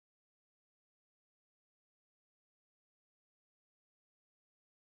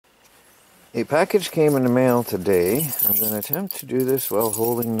A package came in the mail today. I'm going to attempt to do this while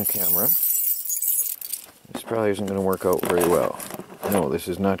holding the camera. This probably isn't going to work out very well. No, this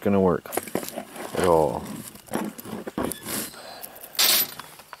is not going to work at all.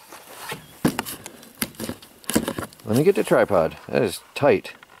 Let me get the tripod. That is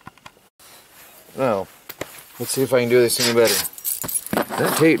tight. Now, let's see if I can do this any better.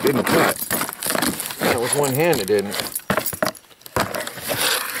 That tape didn't cut. That was one hand it didn't.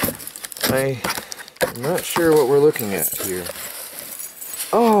 I'm not sure what we're looking at here.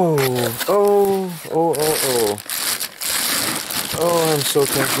 Oh, I'm so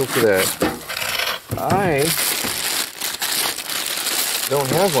thankful for that. I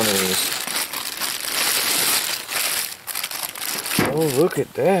don't have one of these. Oh, look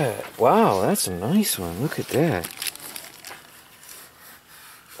at that. Wow, that's a nice one. Look at that.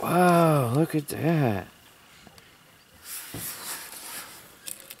 Wow, look at that.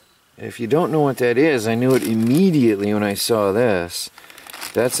 If you don't know what that is, I knew it immediately when I saw this.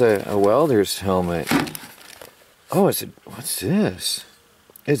 That's a welder's helmet. Oh, what's this?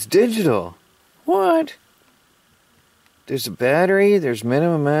 It's digital. What? There's a battery, there's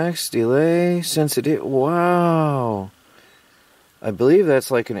minimum max, delay, sensitivity. Wow. I believe that's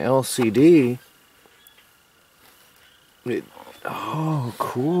like an LCD. Oh,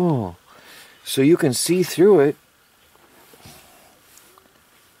 cool. So you can see through it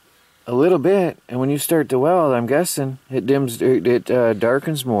a little bit, and when you start to weld, I'm guessing it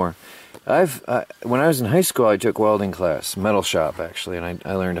darkens more. When I was in high school, I took welding class, metal shop actually, and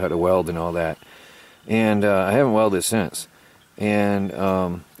I learned how to weld and all that. And I haven't welded since. And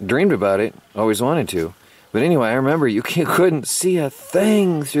dreamed about it, always wanted to. But anyway, I remember you couldn't see a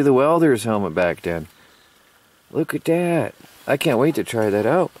thing through the welder's helmet back then. Look at that. I can't wait to try that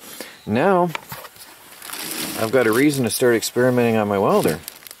out. Now, I've got a reason to start experimenting on my welder.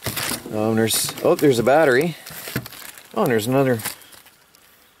 There's a battery. Oh, and there's another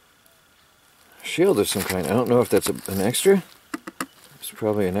shield of some kind. I don't know if that's an extra. It's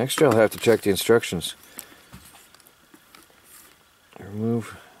probably an extra. I'll have to check the instructions.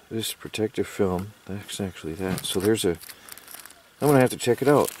 Remove this protective film. That's actually that. So I'm going to have to check it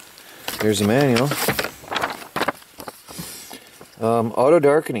out. There's a manual. Auto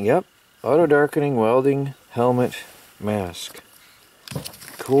darkening. Yep. Auto darkening welding helmet mask.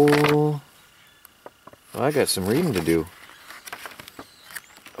 Cool. Well, I got some reading to do.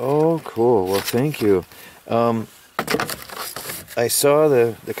 Oh, cool. Well, thank you. I saw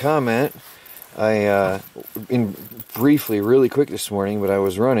the comment. Briefly, really quick this morning, but I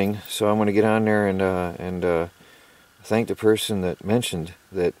was running, so I'm going to get on there and thank the person that mentioned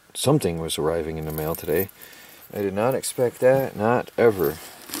that something was arriving in the mail today. I did not expect that, not ever.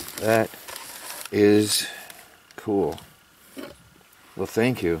 That is cool. Well,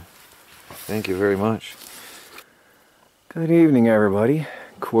 thank you. Thank you very much. Good evening, everybody.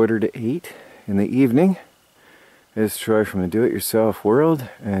 7:45 in the evening. It's Troy from the Do-It-Yourself World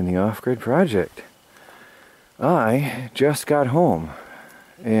and the Off-Grid Project. I just got home,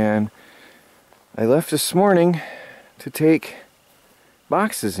 and I left this morning to take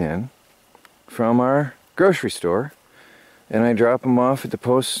boxes in from our grocery store, and I drop them off at the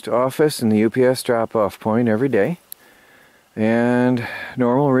post office and the UPS drop-off point every day. And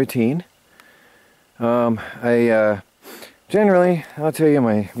normal routine. Generally, I'll tell you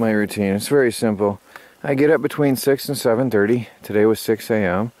my routine. It's very simple. I get up between 6 and 7:30. Today was 6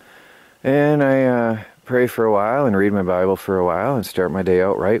 a.m. And I pray for a while and read my Bible for a while and start my day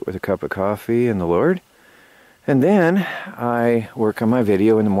out right with a cup of coffee and the Lord. And then I work on my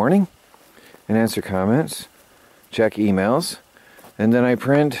video in the morning and answer comments, check emails, and then I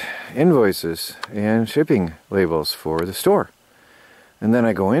print invoices and shipping labels for the store. And then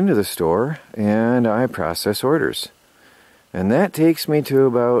I go into the store and I process orders. And that takes me to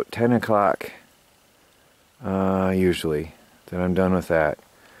about 10 o'clock, usually, that I'm done with that.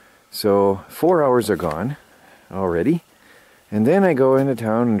 So 4 hours are gone already. And then I go into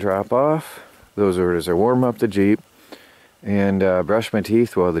town and drop off those orders. I warm up the Jeep and brush my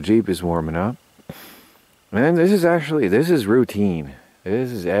teeth while the Jeep is warming up. And this is routine. This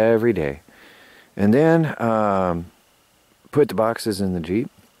is every day. And then put the boxes in the Jeep.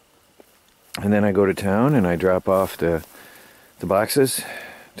 And then I go to town and I drop off the boxes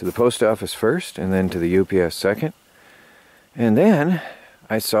to the post office first and then to the UPS second. And then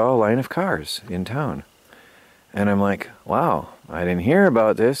I saw a line of cars in town. And I'm like, wow, I didn't hear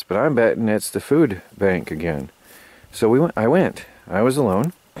about this, but I'm betting it's the food bank again. So I went. I was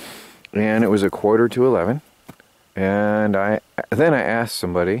alone. And it was 11:15. And then I asked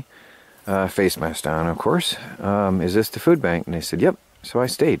somebody, face mask on, of course, is this the food bank? And they said, yep. So I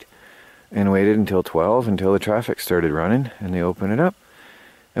stayed. and waited until 12 until the traffic started running and they opened it up.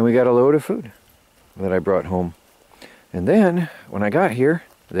 And we got a load of food that I brought home. And then, when I got here,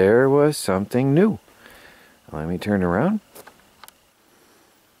 there was something new. Let me turn around.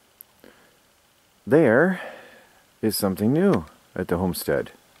 There is something new at the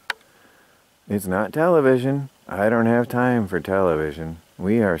homestead. It's not television. I don't have time for television.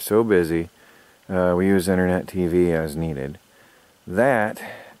 We are so busy. We use internet TV as needed. That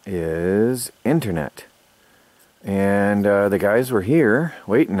is internet. And the guys were here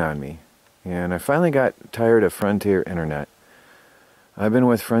waiting on me. And I finally got tired of Frontier Internet. I've been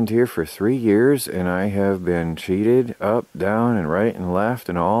with Frontier for 3 years, and I have been cheated up, down, and right and left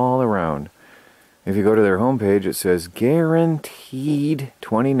and all around. If you go to their homepage, it says guaranteed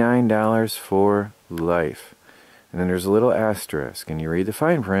 $29 for life. And then there's a little asterisk, and you read the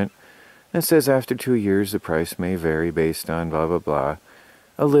fine print, and it says after 2 years the price may vary based on blah blah blah.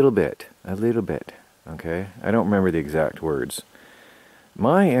 A little bit. Okay? I don't remember the exact words.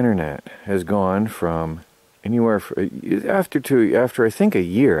 My internet has gone from anywhere after I think a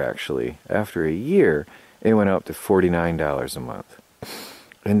year actually. After a year, it went up to $49 a month.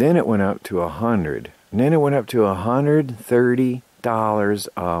 And then it went up to $100. And then it went up to $130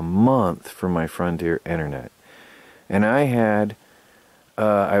 a month for my Frontier internet. And I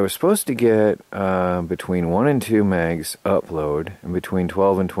was supposed to get between 1 and 2 megs upload and between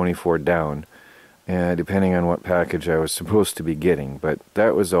 12 and 24 down, depending on what package I was supposed to be getting. But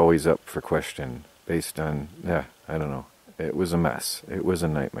that was always up for question based on, I don't know. It was a mess. It was a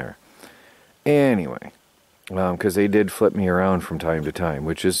nightmare. Anyway, because they did flip me around from time to time,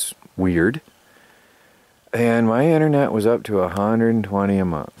 which is weird. And my internet was up to $120 a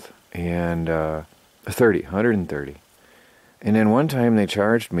month, and $130. And then one time they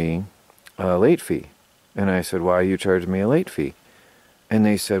charged me a late fee. And I said, why you charged me a late fee? And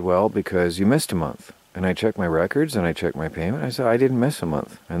they said, well, because you missed a month. And I checked my records and I checked my payment. I said, I didn't miss a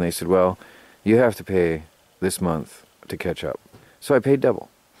month. And they said, well, you have to pay this month to catch up. So I paid double.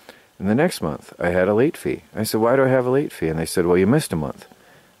 And the next month, I had a late fee. I said, why do I have a late fee? And they said, well, you missed a month.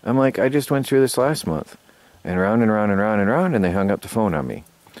 I'm like, I just went through this last month. And round and round and round and round, and they hung up the phone on me.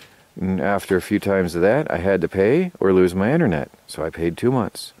 And after a few times of that, I had to pay or lose my internet. So I paid 2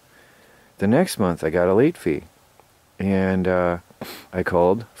 months. The next month, I got a late fee. And I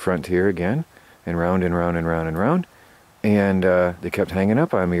called Frontier again, and round and round and round and round. And they kept hanging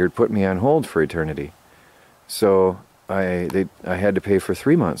up on me or put me on hold for eternity. So I had to pay for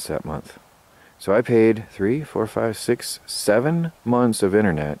 3 months that month. So I paid 3, 4, 5, 6, 7 months of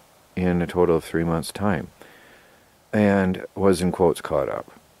internet in a total of 3 months' time. And was, in quotes, caught up.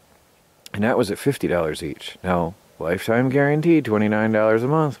 And that was at $50 each. Now, lifetime guarantee, $29 a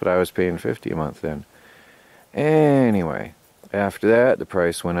month, but I was paying $50 a month then. Anyway, after that, the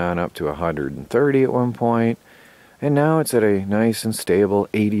price went on up to $130 at one point, and now it's at a nice and stable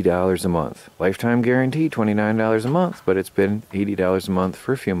 $80 a month. Lifetime guarantee, $29 a month, but it's been $80 a month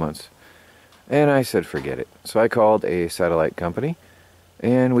for a few months. And I said, forget it. So I called a satellite company,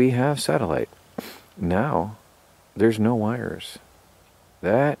 and we have satellite. Now, there's no wires.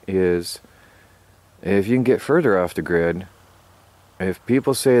 That is, if you can get further off the grid, if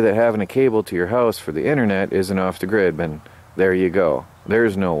people say that having a cable to your house for the internet isn't off the grid, then there you go.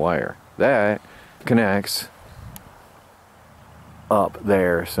 There's no wire. That connects up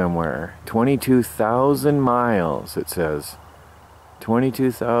there somewhere. 22,000 miles, it says.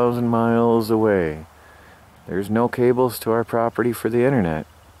 22,000 miles away. There's no cables to our property for the internet.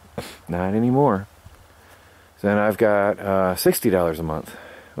 Not anymore. Then I've got $60 a month,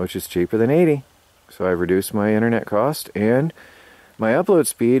 which is cheaper than $80. So I've reduced my internet cost, and my upload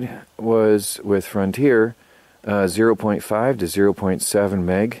speed was with Frontier 0.5 to 0.7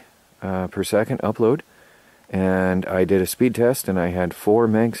 meg per second upload. And I did a speed test, and I had 4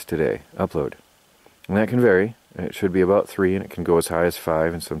 megs today upload. And that can vary. It should be about 3, and it can go as high as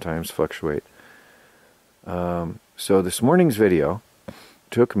 5 and sometimes fluctuate. So this morning's video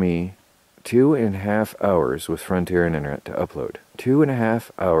took me 2.5 hours with Frontier Internet to upload.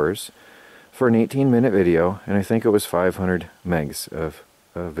 2.5 hours for an 18-minute video, and I think it was 500 megs of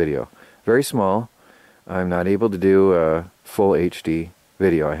video. Very small. I'm not able to do a full HD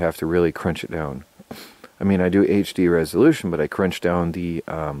video. I have to really crunch it down. I mean, I do HD resolution, but I crunch down the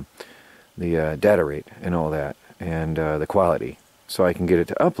data rate and all that, and the quality, so I can get it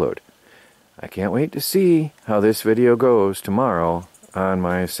to upload. I can't wait to see how this video goes tomorrow on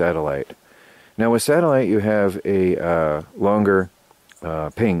my satellite. Now with satellite, you have a longer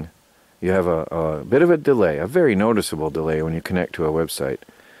ping. You have a bit of a delay, a very noticeable delay when you connect to a website.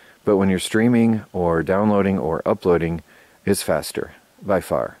 But when you're streaming or downloading or uploading, it's faster, by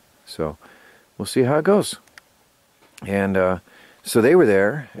far. So we'll see how it goes. And so they were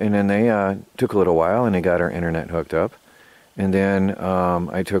there, and then they took a little while, and they got our internet hooked up. And then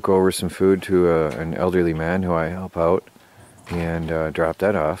I took over some food to an elderly man who I help out, and dropped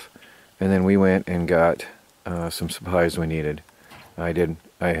that off. And then we went and got some supplies we needed. I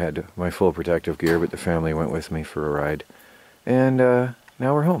had my full protective gear, but the family went with me for a ride. And now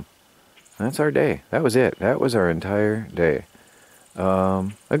we're home. That's our day. That was it. That was our entire day.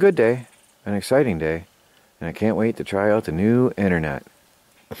 A good day, an exciting day, and I can't wait to try out the new internet.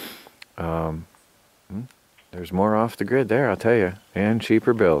 There's more off the grid there, I'll tell you, and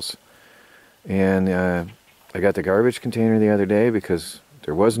cheaper bills. And I got the garbage container the other day because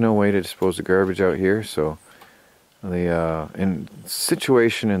there was no way to dispose of garbage out here, so the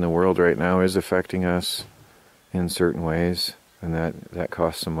situation in the world right now is affecting us in certain ways, and that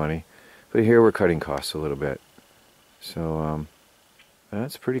costs some money. But here we're cutting costs a little bit. So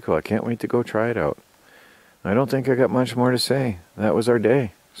that's pretty cool. I can't wait to go try it out. I don't think I got much more to say. That was our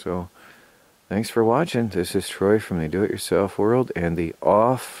day. So thanks for watching. This is Troy from the Do-It-Yourself World and the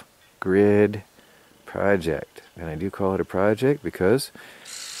Off-Grid Project. And I do call it a project because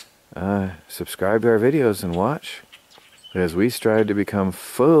subscribe to our videos and watch as we strive to become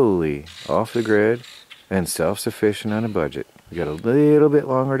fully off the grid and self-sufficient on a budget. We got a little bit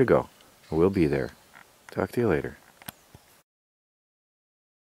longer to go. We'll be there. Talk to you later.